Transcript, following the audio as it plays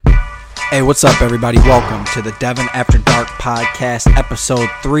Hey, what's up, everybody? Welcome to the Devin After Dark Podcast, Episode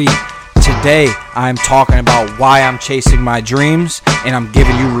 3. Today, I'm talking about why I'm chasing my dreams, and I'm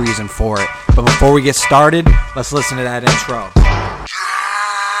giving you reason for it. But before we get started, let's listen to that intro.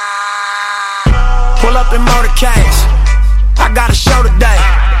 Pull up in motorcades, I got a show today.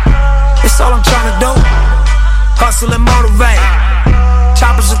 It's all I'm trying to do, hustle and motivate.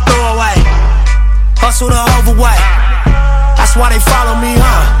 Choppers a throwaway, hustle the overweight. That's why they follow me,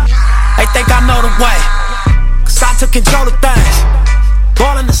 huh? They think I know the way, cause I took control of things,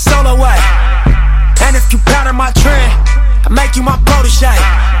 ballin' the solo way. And if you pattern my trend, I make you my protege.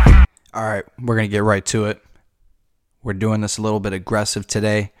 Alright, we're gonna get right to it. We're doing this a little bit aggressive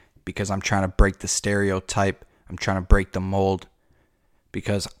today because I'm trying to break the stereotype. I'm trying to break the mold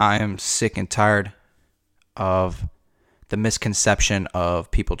because I am sick and tired of the misconception of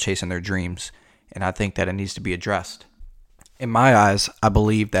people chasing their dreams, and I think that it needs to be addressed. In my eyes, I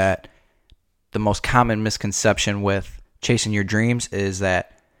believe that the most common misconception with chasing your dreams is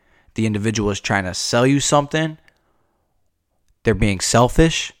that the individual is trying to sell you something, they're being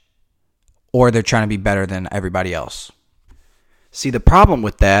selfish, or they're trying to be better than everybody else. See, the problem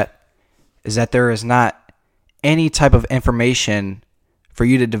with that is that there is not any type of information for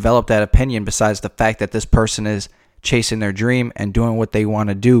you to develop that opinion besides the fact that this person is chasing their dream and doing what they want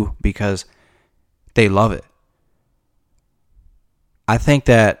to do because they love it. I think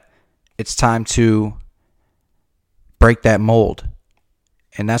that it's time to break that mold.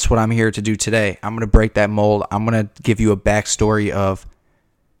 And that's what I'm here to do today. I'm going to break that mold. I'm going to give you a backstory of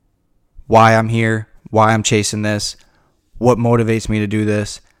why I'm here, why I'm chasing this, what motivates me to do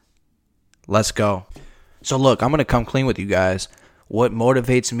this. Let's go. So look, I'm going to come clean with you guys. What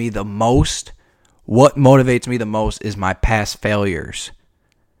motivates me the most is my past failures.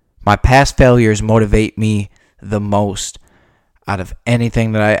 My past failures motivate me the most out of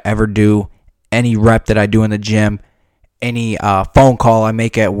anything that I ever do, any rep that I do in the gym, any phone call I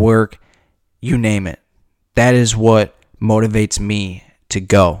make at work, you name it. That is what motivates me to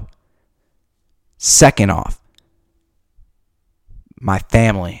go. Second off, my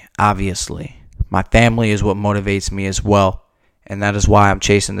family, obviously. My family is what motivates me as well. And that is why I'm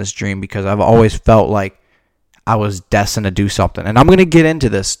chasing this dream, because I've always felt like I was destined to do something. And I'm going to get into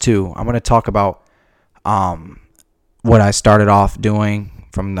this too. I'm going to talk about what I started off doing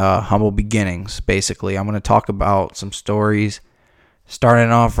from the humble beginnings, basically. I'm going to talk about some stories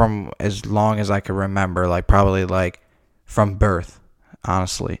starting off from as long as I can remember, probably from birth,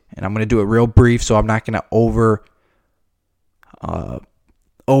 honestly. And I'm going to do it real brief, so I'm not going to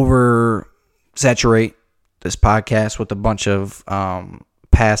over saturate this podcast with a bunch of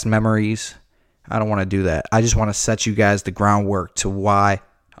past memories. I don't want to do that. I just want to set you guys the groundwork to why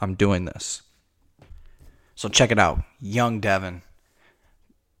I'm doing this. So check it out. Young Devin.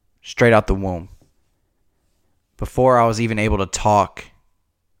 Straight out the womb. Before I was even able to talk,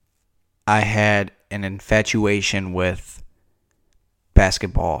 I had an infatuation with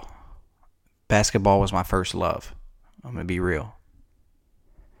basketball. Basketball was my first love. I'm going to be real.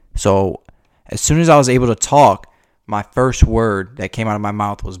 So as soon as I was able to talk, my first word that came out of my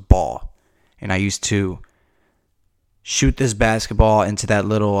mouth was ball. And I used to shoot this basketball into that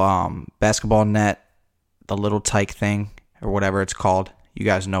little basketball net, the little tyke thing, or whatever it's called. You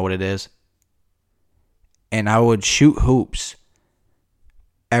guys know what it is. And I would shoot hoops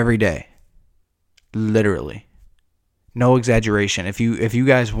every day. Literally. No exaggeration. If you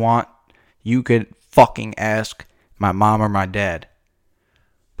guys want, you could fucking ask my mom or my dad.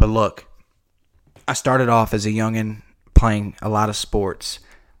 But look, I started off as a youngin' playing a lot of sports.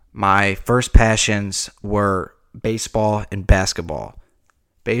 My first passions were baseball and basketball.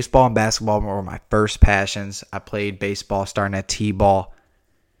 Baseball and basketball were my first passions. I played baseball starting at T-ball,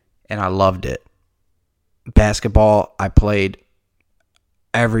 and I loved it. Basketball, I played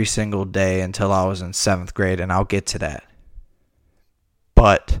every single day until I was in 7th grade, and I'll get to that.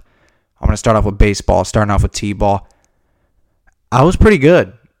 But I'm going to start off with baseball, starting off with T-ball. I was pretty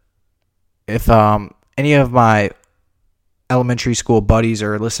good. If any of my elementary school buddies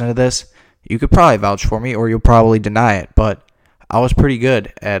are listening to this, you could probably vouch for me, or you'll probably deny it, but I was pretty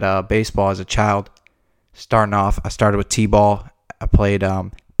good at baseball as a child. Starting off, I started with T-ball. I played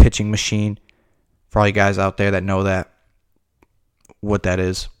pitching machine. For all you guys out there that know that, what that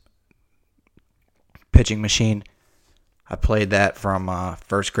is. Pitching machine. I played that from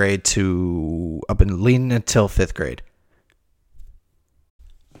 1st grade to up and leading until 5th grade.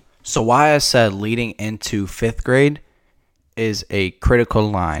 So why I said leading into 5th grade is a critical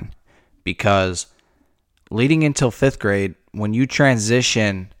line, because leading until 5th grade, when you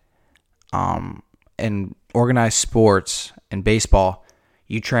transition in organized sports and baseball,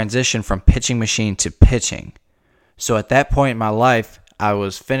 you transition from pitching machine to pitching. So at that point in my life, I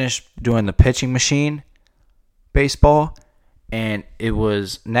was finished doing the pitching machine baseball, and it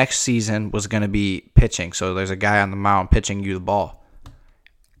was next season was going to be pitching. So there's a guy on the mound pitching you the ball.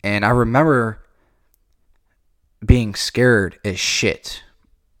 And I remember being scared as shit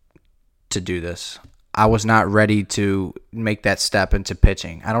to do this. I was not ready to make that step into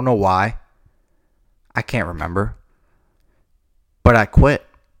pitching. I don't know why. I can't remember. But I quit.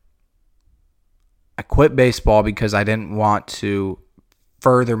 I quit baseball because I didn't want to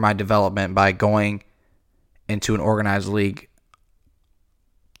further my development by going into an organized league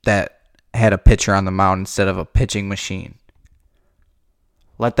that had a pitcher on the mound instead of a pitching machine.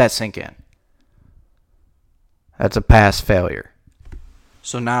 Let that sink in. That's a past failure.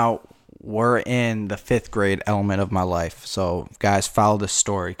 So now we're in the 5th grade element of my life. So guys, follow this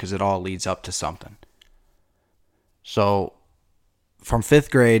story because it all leads up to something. So from 5th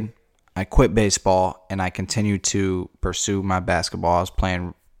grade, I quit baseball and I continued to pursue my basketball. I was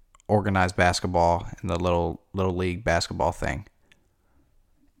playing organized basketball in the little league basketball thing.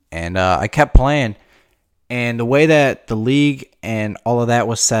 And I kept playing. And the way that the league and all of that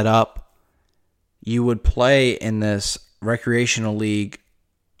was set up, you would play in this recreational league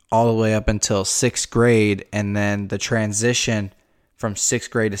all the way up until 6th grade. And then the transition from 6th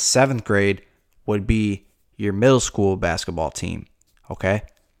grade to 7th grade would be your middle school basketball team. Okay?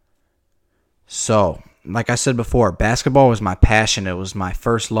 So, like I said before, basketball was my passion. It was my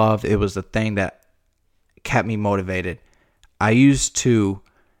first love. It was the thing that kept me motivated. I used to,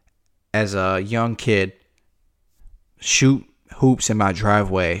 as a young kid, shoot hoops in my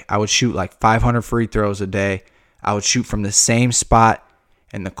driveway. I would shoot like 500 free throws a day. I would shoot from the same spot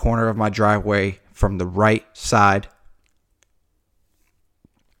in the corner of my driveway from the right side.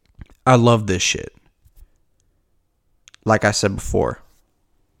 I love this shit. Like I said before.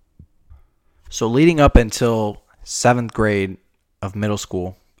 So leading up until 7th grade of middle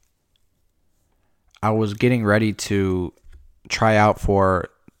school, I was getting ready to try out for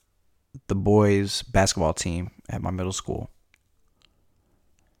the boys' basketball team at my middle school.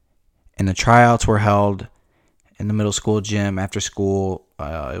 And the tryouts were held in the middle school gym after school.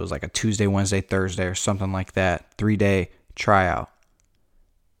 It was like a Tuesday, Wednesday, Thursday or something like that. 3-day tryout.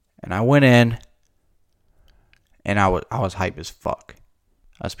 And I went in and I was hype as fuck.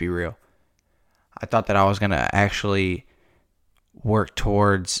 Let's be real. I thought that I was going to actually work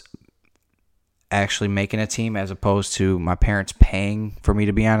towards actually making a team as opposed to my parents paying for me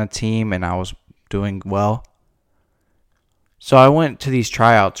to be on a team, and I was doing well. So I went to these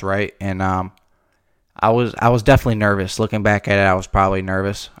tryouts, right? And I was definitely nervous. Looking back at it, I was probably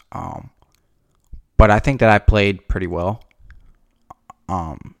nervous. But I think that I played pretty well.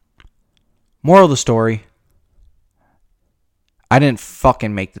 Moral of the story, I didn't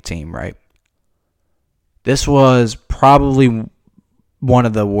fucking make the team, right? This was probably one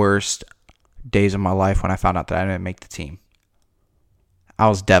of the worst days of my life when I found out that I didn't make the team. I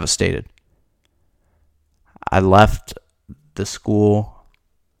was devastated. I left the school.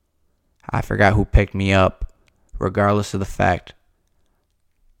 I forgot who picked me up. Regardless of the fact,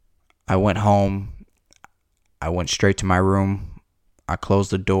 I went home. I went straight to my room. I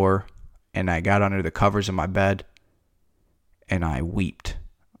closed the door and I got under the covers of my bed and I wept.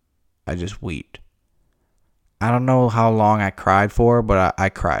 I just wept. I don't know how long I cried for, but I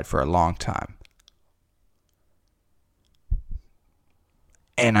cried for a long time.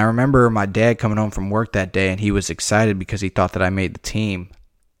 And I remember my dad coming home from work that day, and he was excited because he thought that I made the team.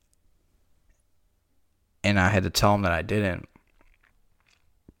 And I had to tell him that I didn't.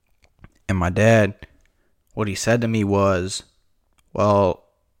 And my dad, what he said to me was, well,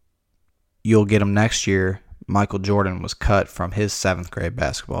 you'll get him next year. Michael Jordan was cut from his 7th grade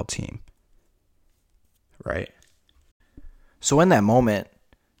basketball team. Right? So in that moment,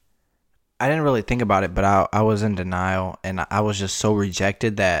 I didn't really think about it, but I was in denial, and I was just so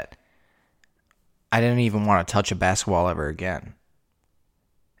rejected that I didn't even want to touch a basketball ever again.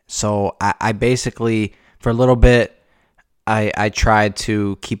 So I basically, for a little bit, I tried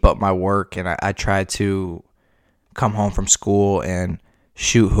to keep up my work, and I tried to come home from school and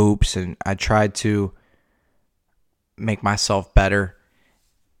shoot hoops, and I tried to make myself better,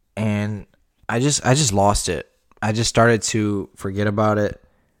 and I just lost it. I just started to forget about it.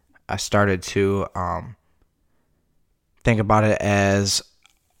 I started to think about it as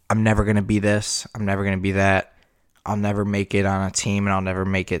I'm never going to be this. I'm never going to be that. I'll never make it on a team, and I'll never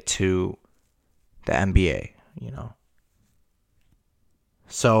make it to the NBA, you know.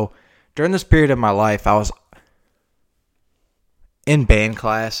 So during this period of my life, I was in band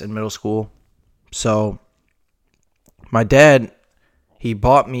class in middle school. So my dad, he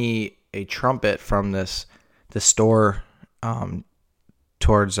bought me a trumpet from the store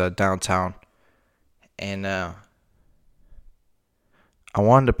towards downtown, and I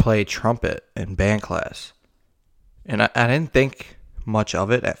wanted to play trumpet in band class, and I didn't think much of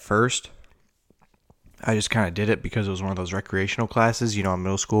it at first. I just kind of did it because it was one of those recreational classes, in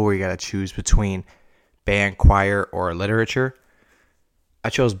middle school where you got to choose between band, choir, or literature. I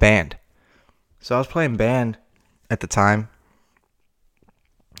chose band. So I was playing band at the time,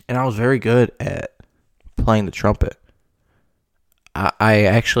 and I was very good at playing the trumpet. I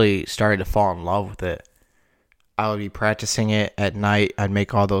actually started to fall in love with it. I would be practicing it at night. I'd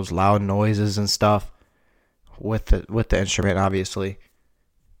make all those loud noises and stuff with the instrument, obviously.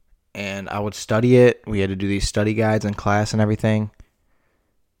 And I would study it. We had to do these study guides in class and everything.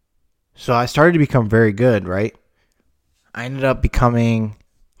 So I started to become very good, right? I ended up becoming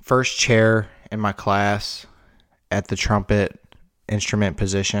first chair in my class at the trumpet instrument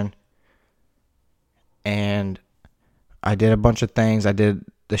position. And I did a bunch of things. I did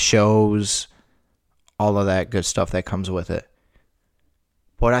the shows, all of that good stuff that comes with it.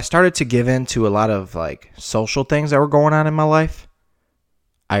 But I started to give in to a lot of social things that were going on in my life.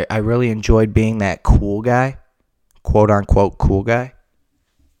 I really enjoyed being that cool guy, quote unquote cool guy.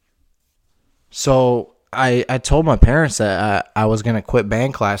 So I told my parents that I was going to quit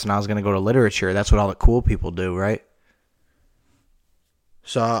band class and I was going to go to literature. That's what all the cool people do, right?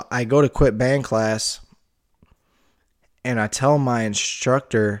 So I go to quit band class and I tell my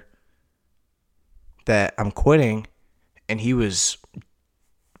instructor that I'm quitting, and he was,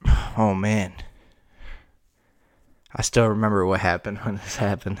 oh man. I still remember what happened when this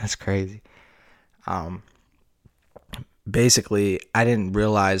happened. That's crazy. Basically, I didn't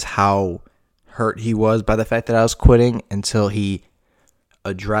realize how hurt he was by the fact that I was quitting until he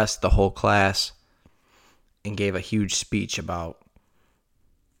addressed the whole class and gave a huge speech about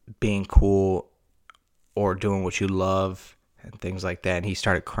being cool or doing what you love and things like that. And he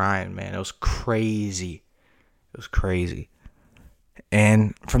started crying, man. It was crazy. It was crazy.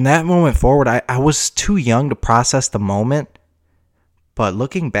 And from that moment forward, I was too young to process the moment. But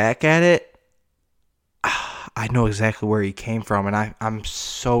looking back at it, I know exactly where he came from. And I'm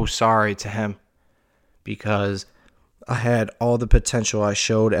so sorry to him because I had all the potential. I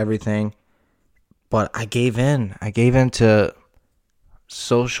showed everything. But I gave in. I gave in to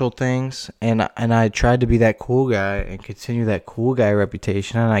social things. And I tried to be that cool guy and continue that cool guy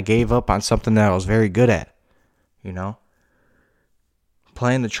reputation. And I gave up on something that I was very good at,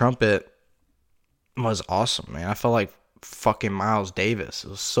 Playing the trumpet was awesome, man. I felt like fucking Miles Davis.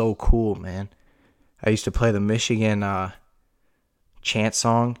 It was so cool, man. I used to play the Michigan chant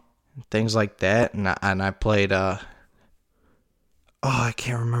song, and things like that, and I played I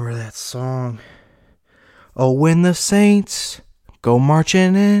can't remember that song. Oh, when the Saints go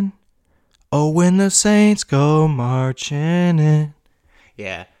marching in. Oh, when the Saints go marching in.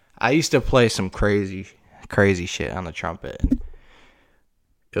 Yeah, I used to play some crazy shit on the trumpet.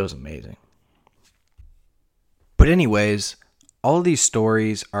 It was amazing. But anyways, all of these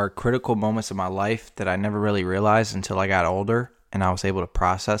stories are critical moments of my life that I never really realized until I got older and I was able to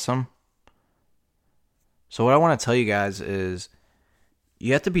process them. So what I want to tell you guys is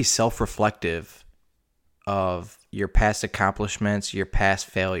you have to be self-reflective of your past accomplishments, your past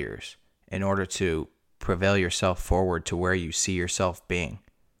failures, in order to propel yourself forward to where you see yourself being.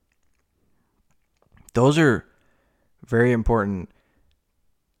 Those are very important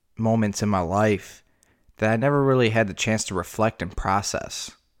moments in my life that I never really had the chance to reflect and process.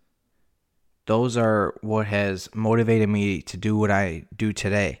 Those are what has motivated me to do what I do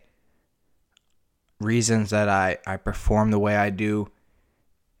today. Reasons that I perform the way I do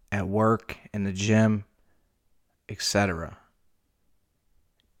at work, in the gym, etc.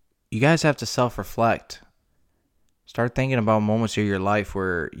 You guys have to self-reflect. Start thinking about moments of your life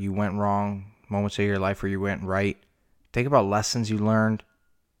where you went wrong, moments of your life where you went right. Think about lessons you learned,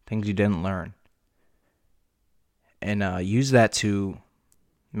 things you didn't learn. And use that to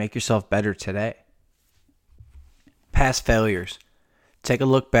make yourself better today. Past failures. Take a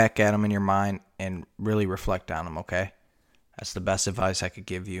look back at them in your mind and really reflect on them, okay? That's the best advice I could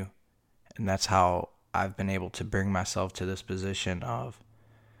give you. And that's how I've been able to bring myself to this position of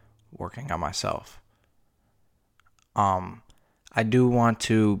working on myself. I do want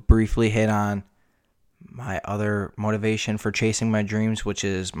to briefly hit on my other motivation for chasing my dreams, which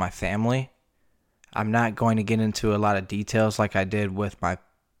is my family. I'm not going to get into a lot of details like I did with my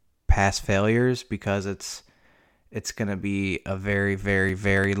past failures because it's going to be a very, very,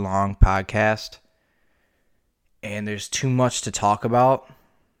 very long podcast. And there's too much to talk about.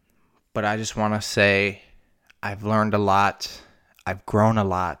 But I just want to say I've learned a lot. I've grown a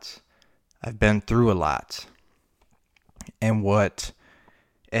lot. I've been through a lot. And what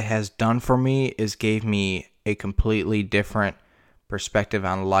it has done for me is gave me a completely different perspective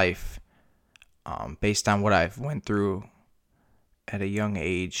on life, based on what I've went through at a young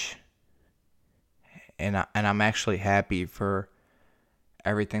age. And I'm actually happy for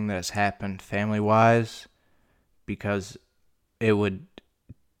everything that has happened family-wise, because I would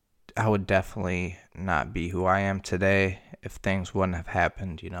definitely not be who I am today if things wouldn't have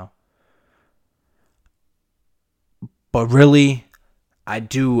happened, But really, I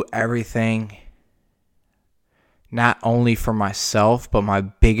do everything not only for myself, but my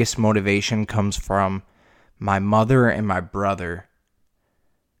biggest motivation comes from my mother and my brother,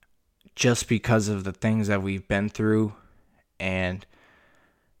 just because of the things that we've been through and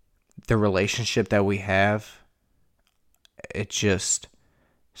the relationship that we have. It's just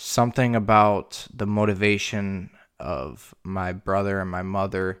something about the motivation of my brother and my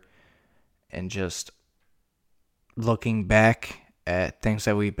mother, and just looking back at things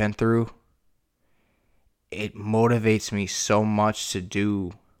that we've been through, it motivates me so much to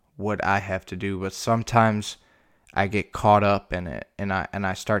do what I have to do. But sometimes I get caught up in it, and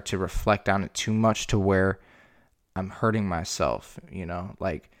I start to reflect on it too much to where I'm hurting myself,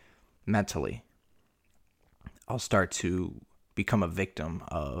 like mentally. I'll start to become a victim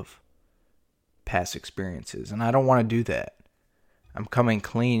of past experiences, and I don't want to do that. I'm coming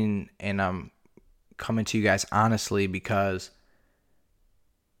clean, and I'm coming to you guys honestly because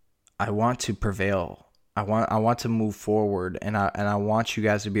I want to prevail. I want to move forward, and I want you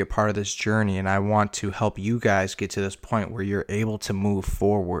guys to be a part of this journey, and I want to help you guys get to this point where you're able to move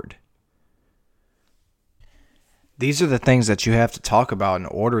forward. These are the things that you have to talk about in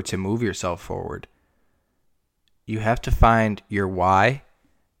order to move yourself forward. You have to find your why.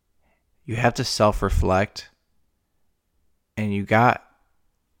 You have to self-reflect. And you got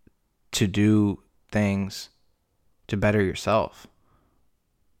to do things to better yourself.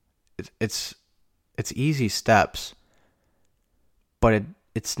 It's easy steps, but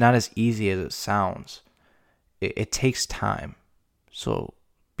it's not as easy as it sounds. It takes time. So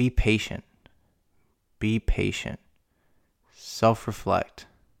be patient. Be patient. Self-reflect.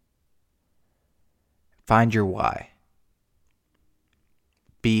 Find your why.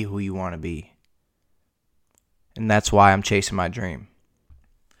 Be who you want to be. And that's why I'm chasing my dream.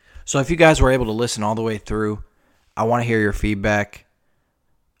 So if you guys were able to listen all the way through, I want to hear your feedback.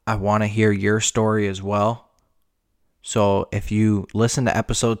 I want to hear your story as well. So if you listen to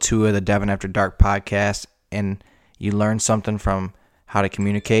episode 2 of the Devin After Dark podcast and you learned something from how to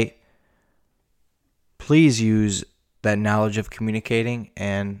communicate, please use that knowledge of communicating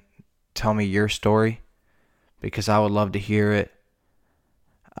and tell me your story, because I would love to hear it.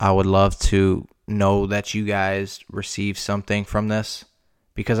 I would love to know that you guys received something from this,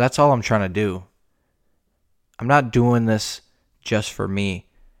 because that's all I'm trying to do. I'm not doing this just for me.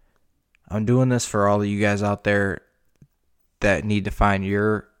 I'm doing this for all of you guys out there that need to find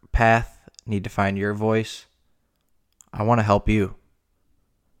your path, need to find your voice. I want to help you.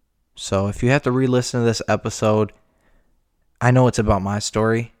 So if you have to re-listen to this episode, I know it's about my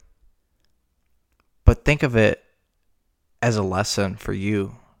story, but think of it as a lesson for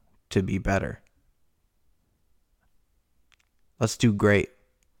you to be better. Let's do great.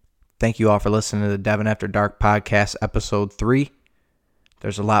 Thank you all for listening to the Devin After Dark podcast, episode 3.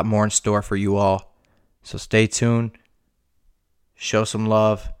 There's a lot more in store for you all. So stay tuned, show some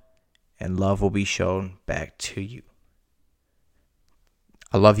love, and love will be shown back to you.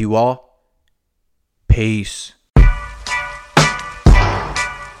 I love you all. Peace.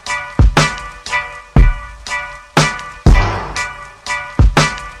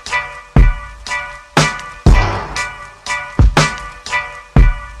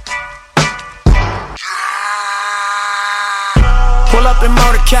 Pull up in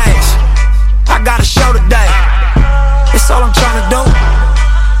motorcades, I got a show today. It's all I'm trying to do,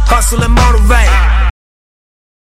 hustle and motivate.